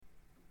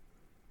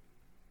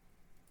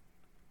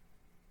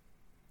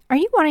Are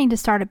you wanting to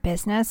start a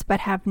business but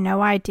have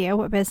no idea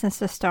what business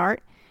to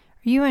start?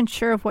 Are you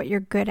unsure of what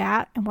you're good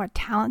at and what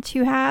talents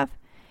you have?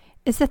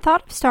 Is the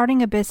thought of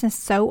starting a business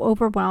so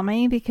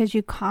overwhelming because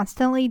you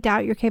constantly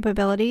doubt your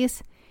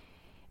capabilities?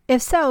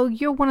 If so,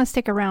 you'll want to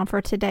stick around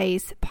for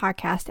today's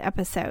podcast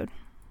episode.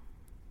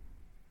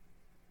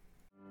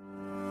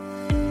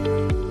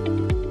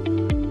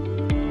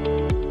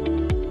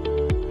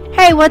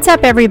 Hey, what's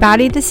up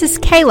everybody? This is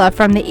Kayla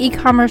from the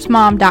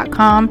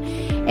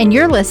ecommercemom.com and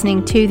you're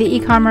listening to the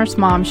E-Commerce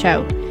Mom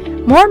Show.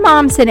 More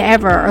moms than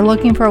ever are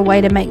looking for a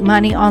way to make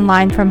money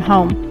online from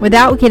home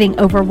without getting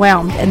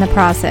overwhelmed in the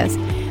process.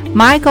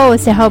 My goal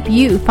is to help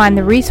you find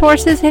the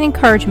resources and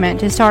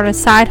encouragement to start a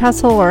side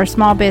hustle or a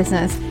small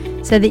business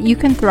so that you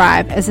can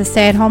thrive as a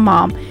stay-at-home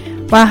mom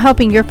while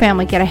helping your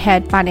family get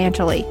ahead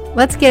financially.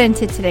 Let's get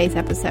into today's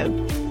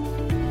episode.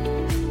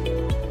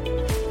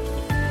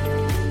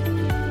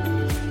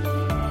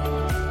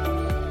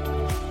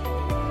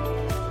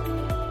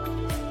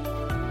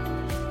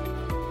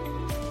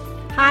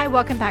 Hi,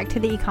 welcome back to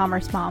the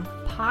E-Commerce Mom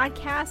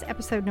podcast,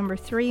 episode number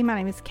 3. My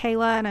name is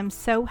Kayla, and I'm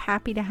so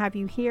happy to have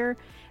you here.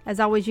 As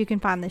always, you can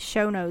find the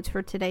show notes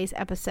for today's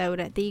episode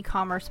at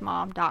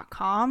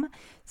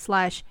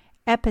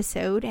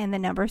theecommercemom.com/episode and the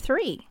number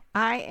 3.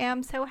 I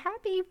am so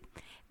happy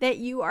that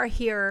you are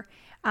here.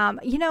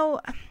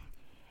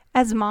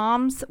 As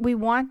moms, we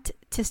want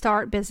to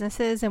start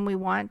businesses and we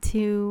want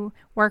to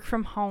work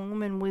from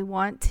home and we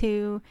want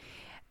to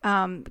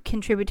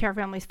contribute to our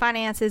family's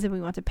finances, and we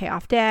want to pay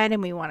off debt,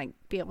 and we want to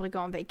be able to go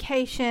on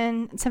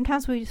vacation. And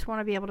sometimes we just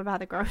want to be able to buy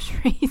the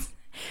groceries,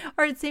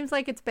 or it seems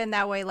like it's been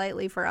that way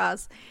lately for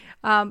us.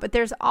 But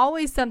there's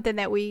always something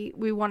that we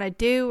want to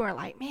do. We're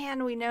like,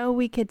 man, we know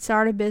we could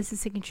start a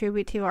business and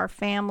contribute to our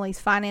family's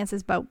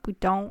finances, but we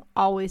don't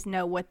always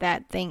know what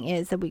that thing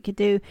is that we could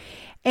do.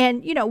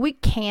 And, we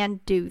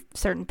can do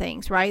certain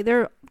things, right?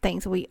 There are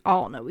things that we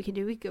all know we can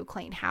do. We could go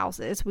clean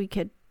houses. We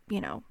could,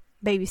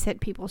 babysit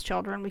people's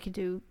children. We could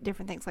do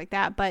different things like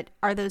that. But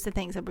are those the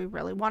things that we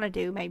really want to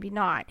do? Maybe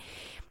not.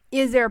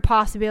 Is there a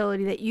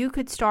possibility that you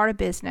could start a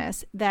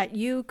business that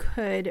you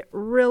could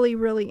really,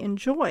 really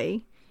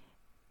enjoy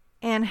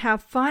and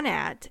have fun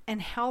at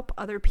and help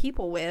other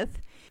people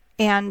with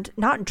and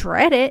not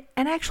dread it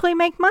and actually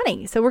make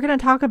money? So we're going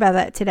to talk about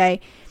that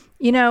today.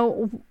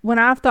 When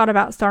I've thought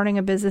about starting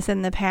a business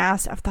in the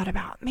past, I've thought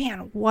about,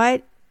 man,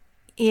 what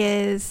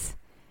is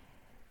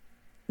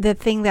the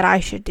thing that I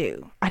should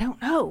do? I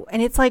don't know.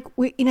 And it's like,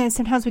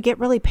 sometimes we get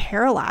really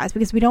paralyzed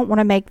because we don't want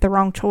to make the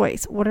wrong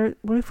choice. What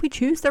if we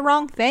choose the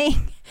wrong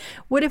thing?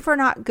 What if we're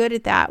not good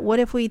at that? What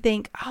if we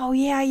think, oh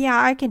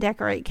yeah, I can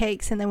decorate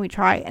cakes, and then we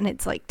try it and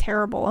it's like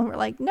terrible. And we're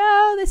like,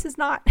 no, this is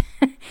not,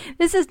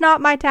 this is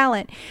not my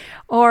talent.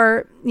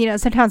 Or,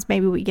 sometimes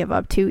maybe we give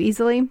up too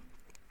easily.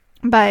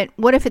 But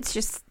what if it's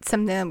just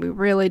something that we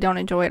really don't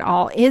enjoy at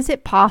all? Is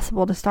it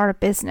possible to start a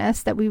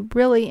business that we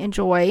really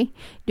enjoy,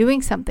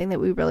 doing something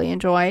that we really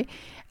enjoy,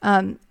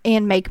 and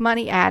make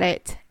money at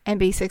it and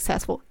be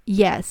successful?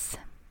 Yes.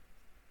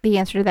 The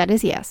answer to that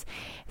is yes.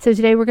 So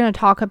today we're going to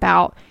talk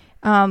about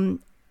a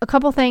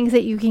couple things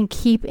that you can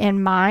keep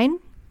in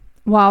mind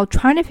while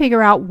trying to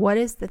figure out what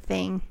is the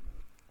thing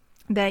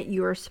that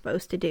you're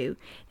supposed to do.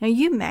 Now,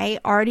 you may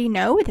already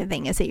know what the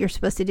thing is that you're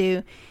supposed to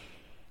do.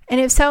 And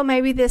if so,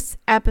 maybe this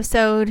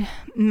episode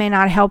may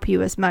not help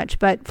you as much.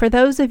 But for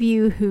those of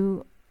you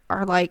who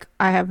are like,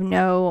 I have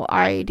no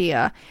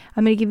idea,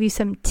 I'm going to give you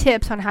some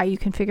tips on how you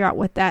can figure out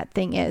what that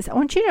thing is. I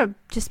want you to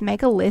just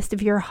make a list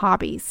of your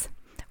hobbies.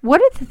 What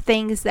are the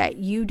things that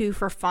you do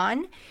for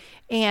fun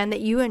and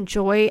that you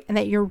enjoy and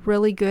that you're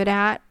really good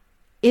at?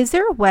 Is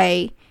there a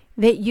way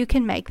that you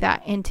can make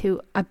that into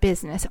a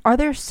business? Are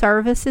there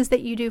services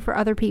that you do for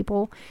other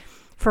people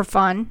for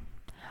fun?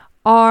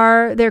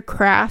 Are there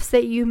crafts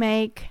that you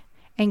make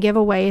and give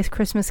away as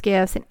Christmas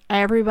gifts? And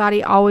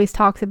everybody always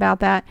talks about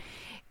that.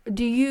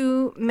 Do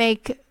you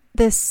make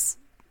this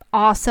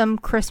awesome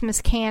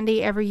Christmas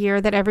candy every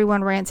year that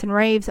everyone rants and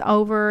raves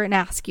over and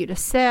asks you to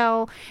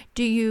sell?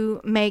 Do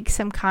you make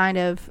some kind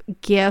of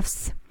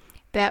gifts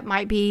that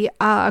might be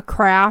a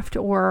craft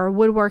or a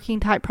woodworking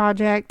type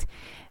project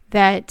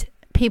that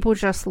people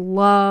just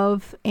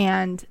love,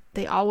 and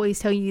they always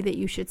tell you that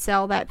you should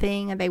sell that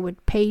thing and they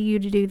would pay you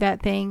to do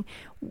that thing?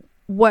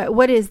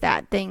 What is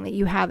that thing that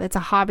you have that's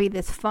a hobby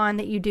that's fun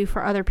that you do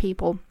for other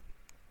people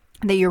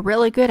that you're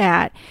really good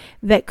at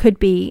that could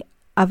be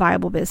a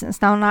viable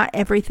business? Now, not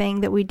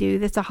everything that we do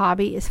that's a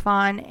hobby is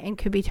fun and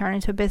could be turned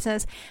into a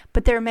business,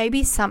 but there may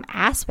be some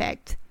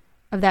aspect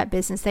of that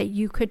business that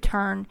you could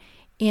turn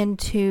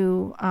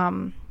into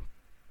an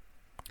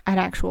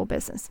actual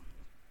business.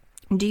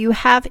 Do you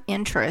have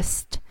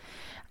interest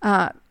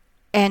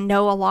and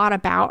know a lot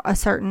about a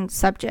certain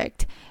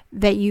subject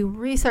that you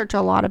research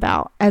a lot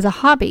about as a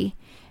hobby,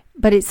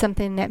 but it's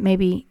something that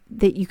maybe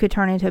that you could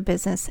turn into a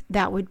business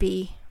that would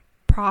be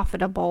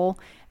profitable,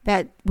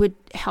 that would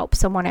help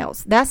someone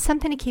else? That's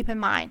something to keep in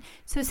mind.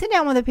 So sit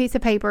down with a piece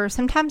of paper.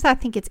 Sometimes I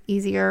think it's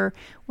easier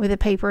with a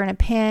paper and a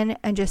pen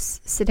and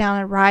just sit down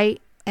and write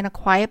in a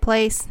quiet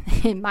place.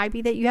 It might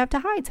be that you have to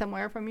hide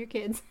somewhere from your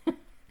kids.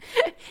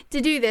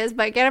 to do this,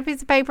 but get a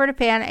piece of paper and a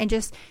pen and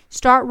just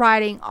start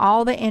writing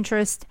all the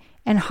interests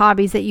and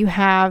hobbies that you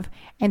have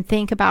and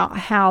think about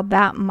how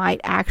that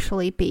might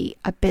actually be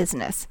a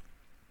business.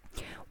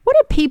 What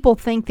do people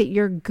think that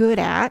you're good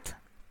at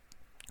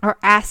or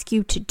ask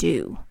you to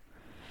do?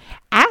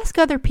 Ask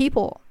other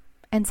people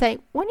and say,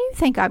 what do you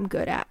think I'm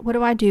good at? What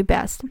do I do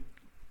best?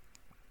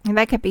 And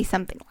that could be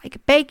something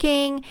like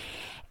baking.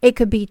 It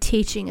could be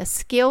teaching a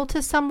skill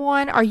to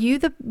someone. Are you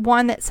the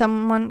one that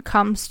someone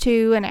comes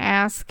to and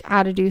asks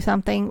how to do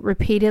something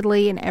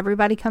repeatedly and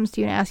everybody comes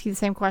to you and asks you the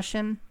same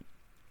question?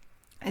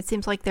 It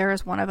seems like there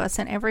is one of us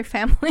in every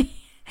family.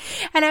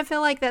 And I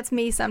feel like that's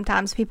me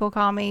sometimes. People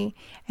call me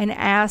and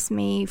ask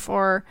me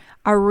for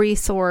a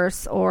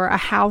resource or a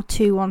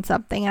how-to on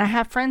something. And I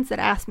have friends that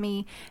ask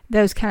me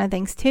those kind of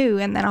things too.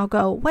 And then I'll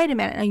go, wait a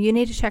minute, no, you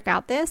need to check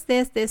out this,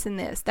 and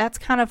this. That's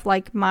kind of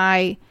like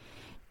my,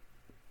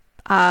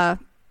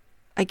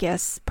 I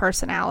guess,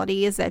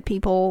 personality is that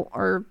people,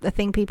 or the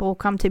thing people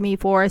come to me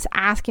for is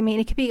asking me,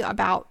 and it could be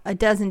about a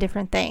dozen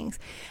different things.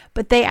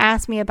 But they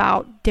ask me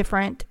about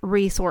different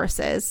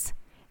resources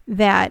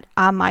that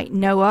I might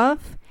know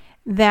of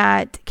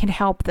that can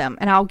help them,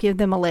 and I'll give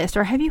them a list,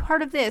 or have you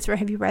heard of this, or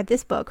have you read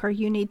this book, or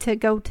you need to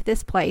go to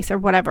this place, or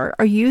whatever.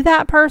 Are you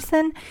that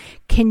person?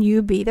 Can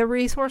you be the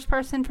resource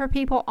person for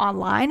people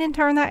online and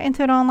turn that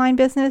into an online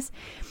business?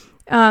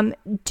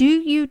 Do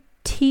you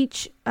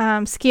teach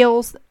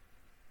skills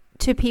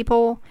to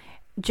people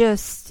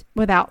just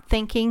without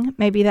thinking?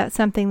 Maybe that's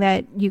something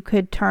that you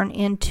could turn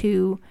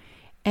into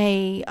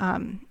a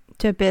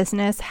to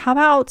business. How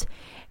about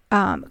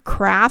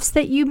crafts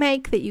that you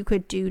make that you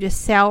could do to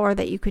sell, or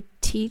that you could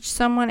teach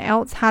someone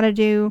else how to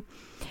do?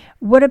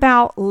 What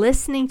about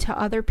listening to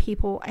other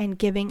people and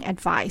giving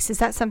advice? Is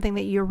that something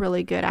that you're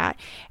really good at?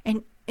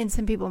 And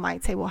some people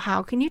might say, well,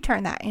 how can you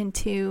turn that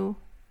into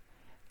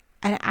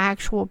an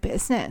actual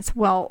business?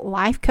 Well,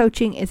 life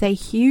coaching is a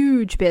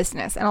huge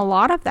business, and a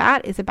lot of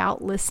that is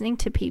about listening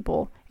to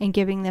people and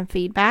giving them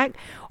feedback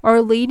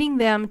or leading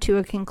them to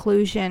a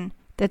conclusion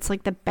that's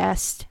like the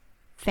best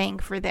thing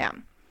for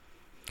them.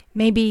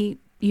 Maybe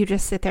you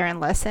just sit there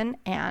and listen,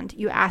 and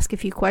you ask a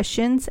few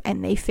questions,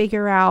 and they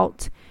figure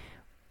out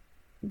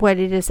what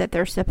it is that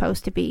they're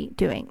supposed to be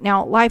doing.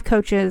 Now, life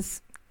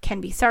coaches can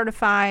be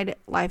certified.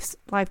 Life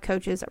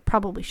coaches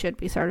probably should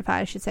be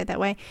certified, I should say it that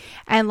way.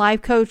 And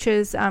life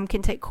coaches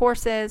can take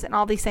courses and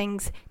all these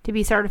things to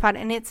be certified.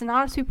 And it's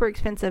not a super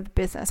expensive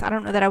business. I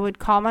don't know that I would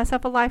call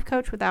myself a life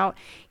coach without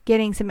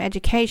getting some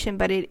education,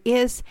 but it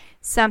is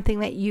something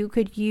that you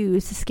could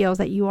use the skills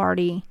that you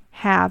already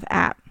have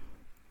at.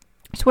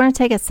 Just want to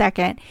take a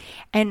second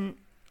and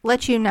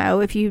let you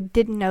know, if you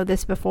didn't know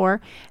this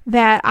before,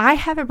 that I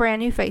have a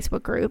brand new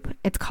Facebook group.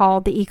 It's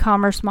called the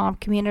E-commerce Mom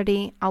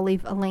Community. I'll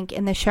leave a link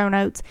in the show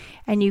notes,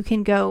 and you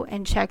can go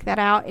and check that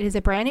out. It is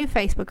a brand new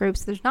Facebook group,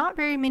 so there's not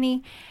very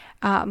many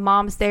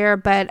moms there,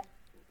 but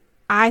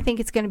I think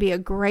it's going to be a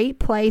great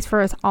place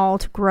for us all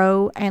to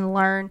grow and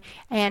learn.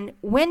 And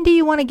when do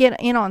you want to get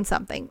in on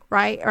something,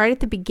 right? Right at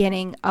the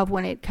beginning of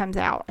when it comes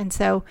out. And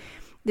so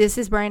this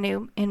is brand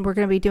new, and we're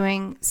going to be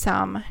doing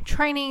some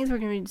trainings. We're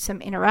going to do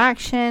some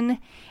interaction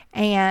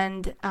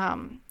and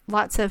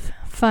lots of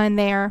fun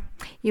there.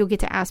 You'll get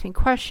to ask me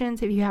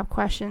questions if you have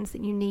questions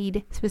that you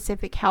need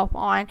specific help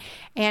on,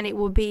 and it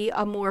will be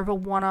a more of a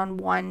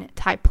one-on-one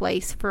type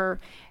place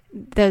for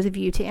those of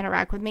you to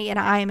interact with me, and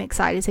I am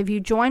excited. So if you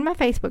join my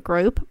Facebook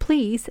group,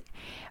 please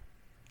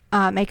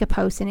make a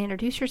post and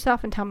introduce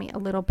yourself and tell me a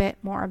little bit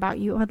more about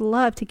you. I'd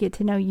love to get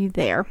to know you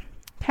there.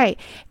 Okay,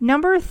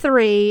 number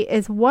 3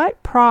 is,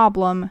 what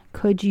problem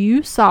could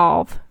you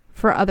solve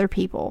for other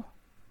people?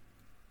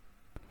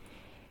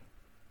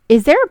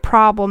 Is there a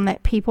problem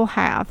that people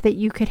have that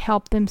you could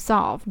help them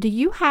solve? Do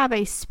you have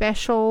a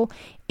special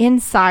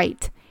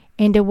insight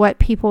into what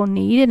people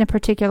need in a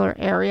particular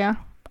area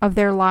of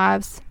their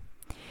lives?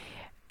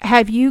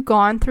 Have you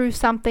gone through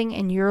something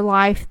in your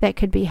life that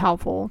could be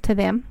helpful to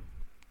them?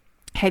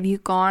 Have you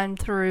gone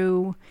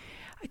through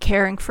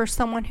caring for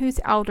someone who's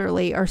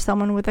elderly, or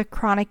someone with a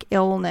chronic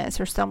illness,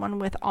 or someone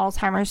with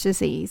Alzheimer's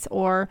disease?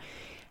 Or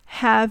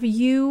have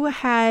you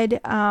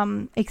had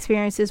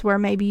experiences where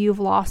maybe you've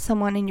lost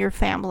someone in your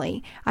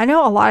family? I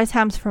know a lot of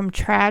times from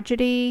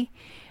tragedy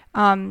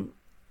comes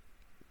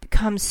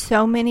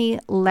so many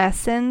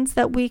lessons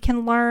that we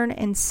can learn,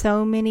 and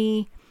so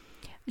many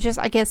just,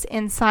 I guess,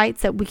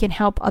 insights that we can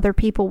help other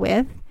people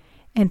with.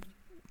 And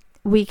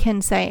we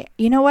can say,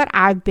 you know what,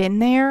 I've been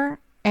there,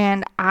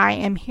 and I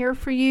am here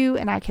for you,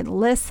 and I can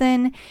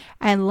listen,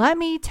 and let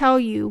me tell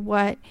you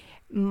what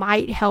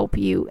might help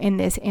you in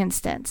this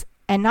instance,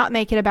 and not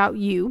make it about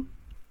you,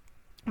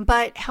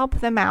 but help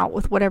them out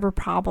with whatever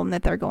problem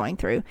that they're going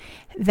through.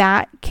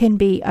 That can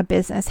be a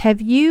business. Have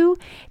you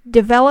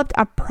developed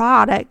a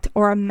product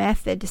or a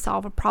method to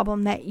solve a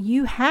problem that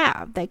you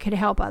have that could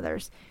help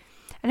others?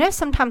 I know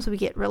sometimes we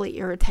get really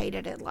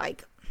irritated at,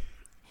 like,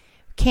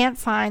 can't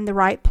find the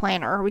right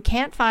planner, or we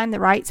can't find the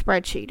right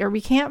spreadsheet, or we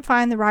can't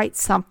find the right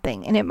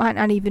something. And it might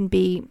not even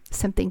be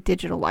something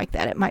digital like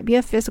that. It might be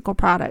a physical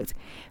product.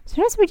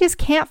 Sometimes we just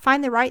can't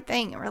find the right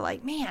thing. And we're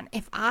like, man,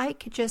 if I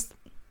could just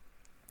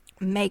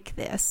make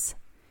this.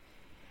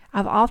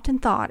 I've often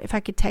thought if I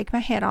could take my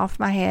head off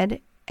my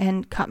head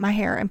and cut my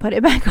hair and put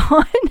it back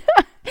on,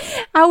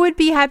 I would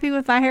be happy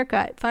with my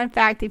haircut. Fun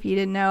fact, if you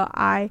didn't know,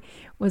 I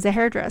was a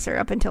hairdresser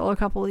up until a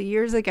couple of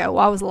years ago.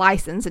 Well, I was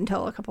licensed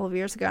until a couple of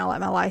years ago. I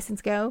let my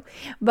license go.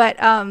 But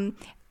I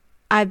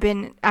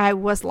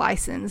was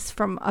licensed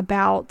from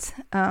about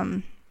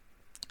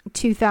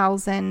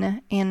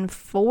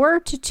 2004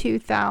 to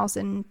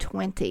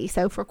 2020.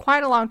 So for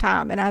quite a long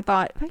time. And I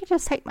thought, if I could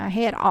just take my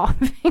head off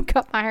and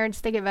cut my hair and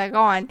stick it back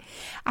on,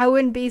 I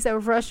wouldn't be so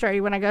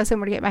frustrated when I go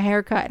somewhere to get my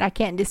hair cut and I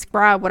can't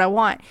describe what I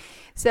want.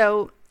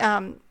 So,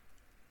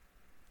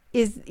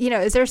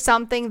 is there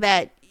something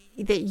that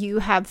you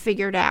have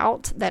figured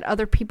out that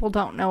other people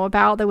don't know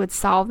about that would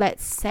solve that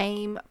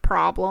same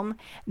problem?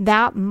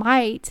 That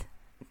might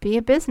be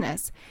a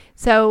business.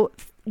 So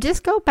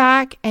just go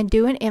back and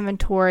do an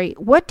inventory.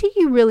 What do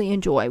you really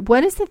enjoy?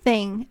 What is the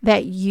thing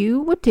that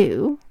you would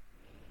do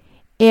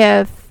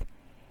if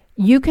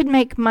you could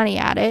make money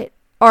at it,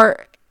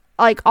 or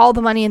like all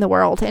the money in the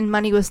world, and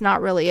money was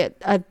not really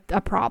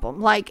a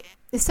problem? Like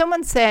if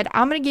someone said,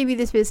 I'm going to give you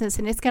this business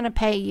and it's going to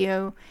pay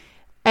you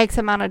X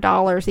amount of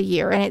dollars a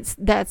year, and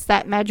that's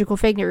that magical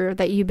figure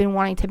that you've been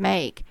wanting to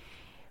make.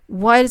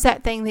 What is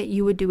that thing that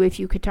you would do if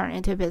you could turn it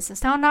into a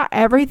business? Now, not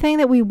everything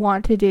that we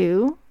want to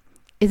do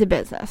is a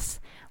business.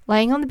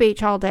 Laying on the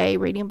beach all day,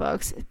 reading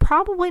books, is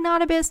probably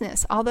not a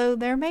business, although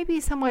there may be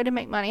some way to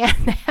make money out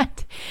of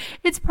that.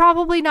 It's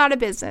probably not a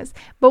business.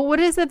 But what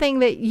is the thing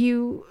that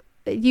you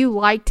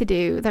like to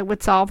do that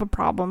would solve a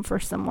problem for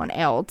someone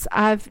else?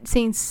 I've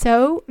seen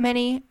so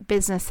many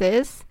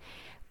businesses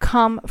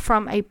come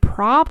from a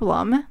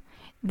problem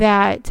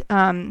that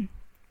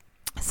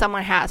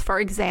someone has. For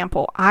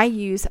example, I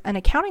use an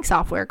accounting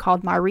software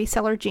called My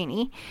Reseller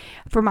Genie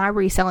for my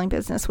reselling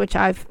business, which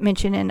I've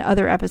mentioned in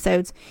other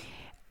episodes.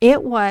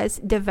 It was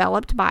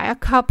developed by a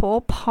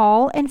couple,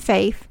 Paul and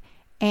Faith,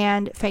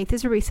 and Faith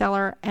is a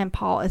reseller and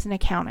Paul is an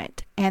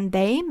accountant, and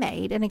they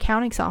made an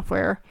accounting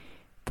software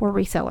for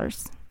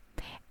resellers.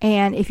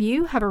 And if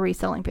you have a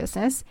reselling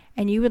business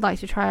and you would like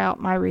to try out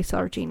My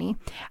Reseller Genie,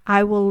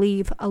 I will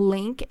leave a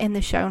link in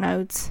the show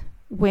notes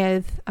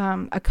with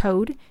a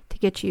code to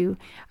get you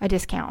a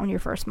discount on your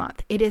first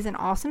month. It is an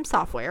awesome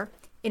software.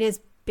 It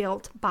is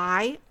built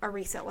by a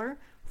reseller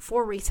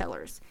for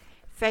resellers.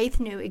 Faith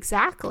knew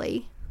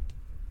exactly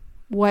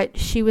what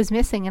she was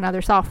missing in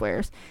other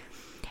softwares.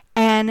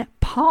 And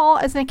Paul,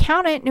 as an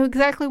accountant, knew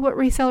exactly what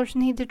resellers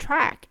need to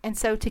track. And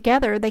so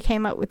together they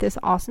came up with this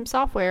awesome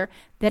software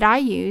that I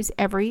use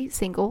every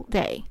single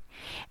day.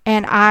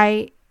 And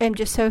I am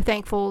just so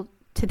thankful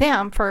to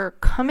them for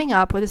coming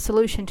up with a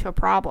solution to a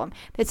problem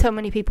that so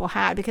many people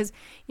had. Because,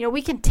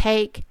 we can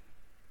take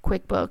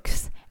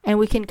QuickBooks and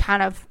we can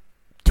kind of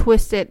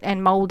twist it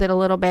and mold it a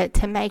little bit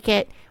to make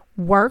it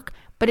work,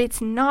 but it's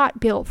not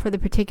built for the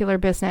particular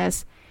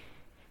business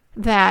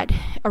that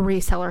a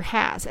reseller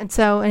has. And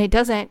it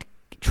doesn't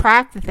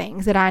track the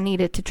things that I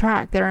needed to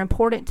track that are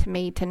important to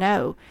me to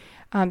know,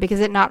 because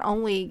it not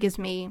only gives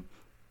me,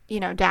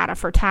 data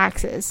for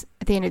taxes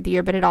at the end of the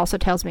year, but it also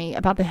tells me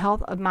about the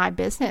health of my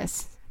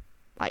business.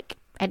 Like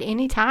at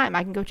any time,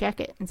 I can go check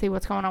it and see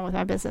what's going on with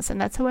my business. And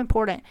that's so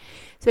important.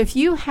 So if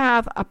you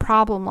have a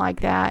problem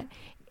like that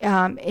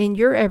in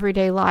your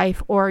everyday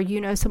life, or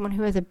someone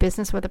who has a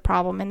business with a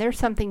problem and there's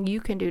something you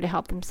can do to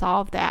help them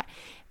solve that,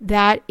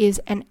 that is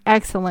an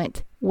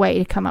excellent way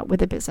to come up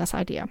with a business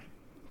idea.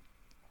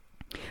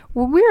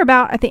 Well, we're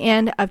about at the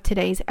end of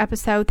today's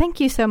episode. Thank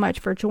you so much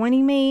for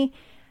joining me.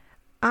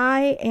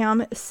 I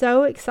am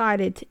so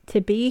excited to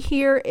be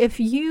here. If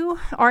you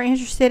are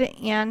interested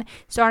in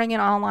starting an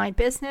online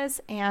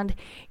business and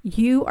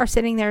you are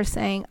sitting there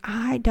saying,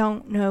 I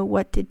don't know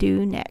what to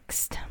do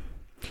next.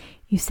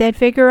 You said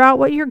figure out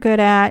what you're good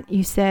at.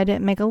 You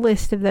said make a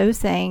list of those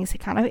things,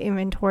 kind of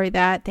inventory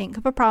that, think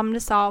of a problem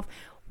to solve.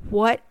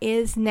 What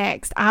is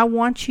next? I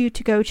want you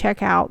to go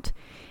check out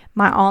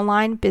my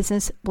online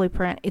business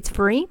blueprint. It's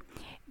free.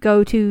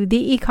 Go to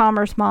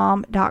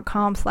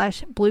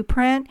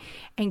theecommercemom.com/blueprint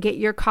and get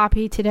your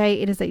copy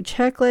today. It is a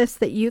checklist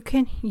that you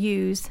can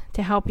use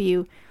to help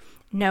you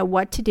know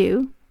what to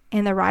do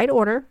in the right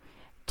order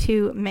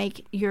to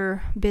make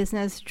your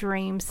business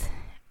dreams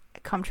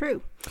come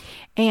true.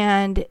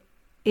 And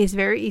it's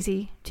very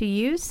easy to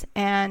use,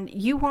 and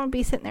you won't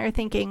be sitting there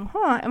thinking,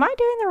 am I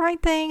doing the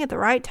right thing at the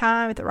right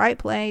time, at the right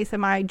place?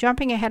 Am I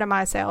jumping ahead of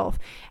myself?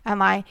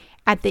 Am I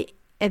at the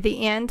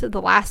end,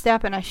 the last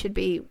step, and I should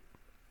be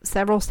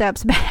several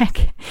steps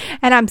back?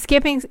 And I'm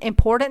skipping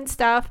important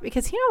stuff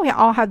because, we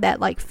all have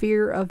that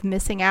fear of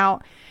missing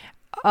out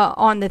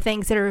on the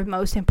things that are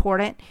most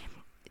important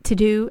to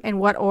do in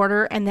what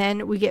order, and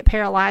then we get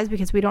paralyzed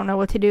because we don't know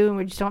what to do and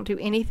we just don't do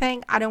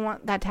anything. I don't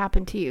want that to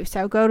happen to you.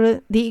 So go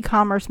to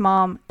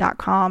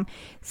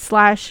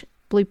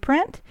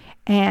theecommercemom.com/blueprint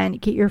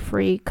and get your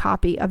free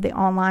copy of the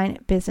online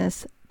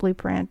business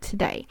blueprint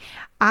today.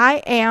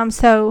 I am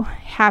so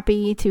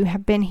happy to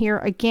have been here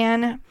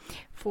again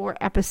for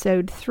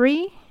episode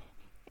 3.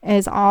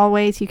 As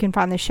always, you can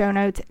find the show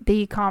notes at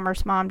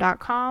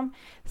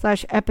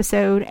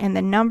theecommercemom.com/episode and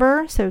the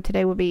number. So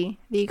today will be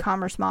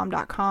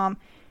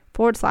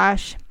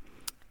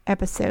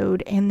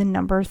theecommercemom.com/episode and the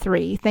number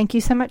 3. Thank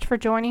you so much for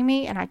joining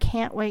me, and I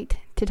can't wait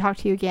to talk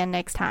to you again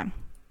next time.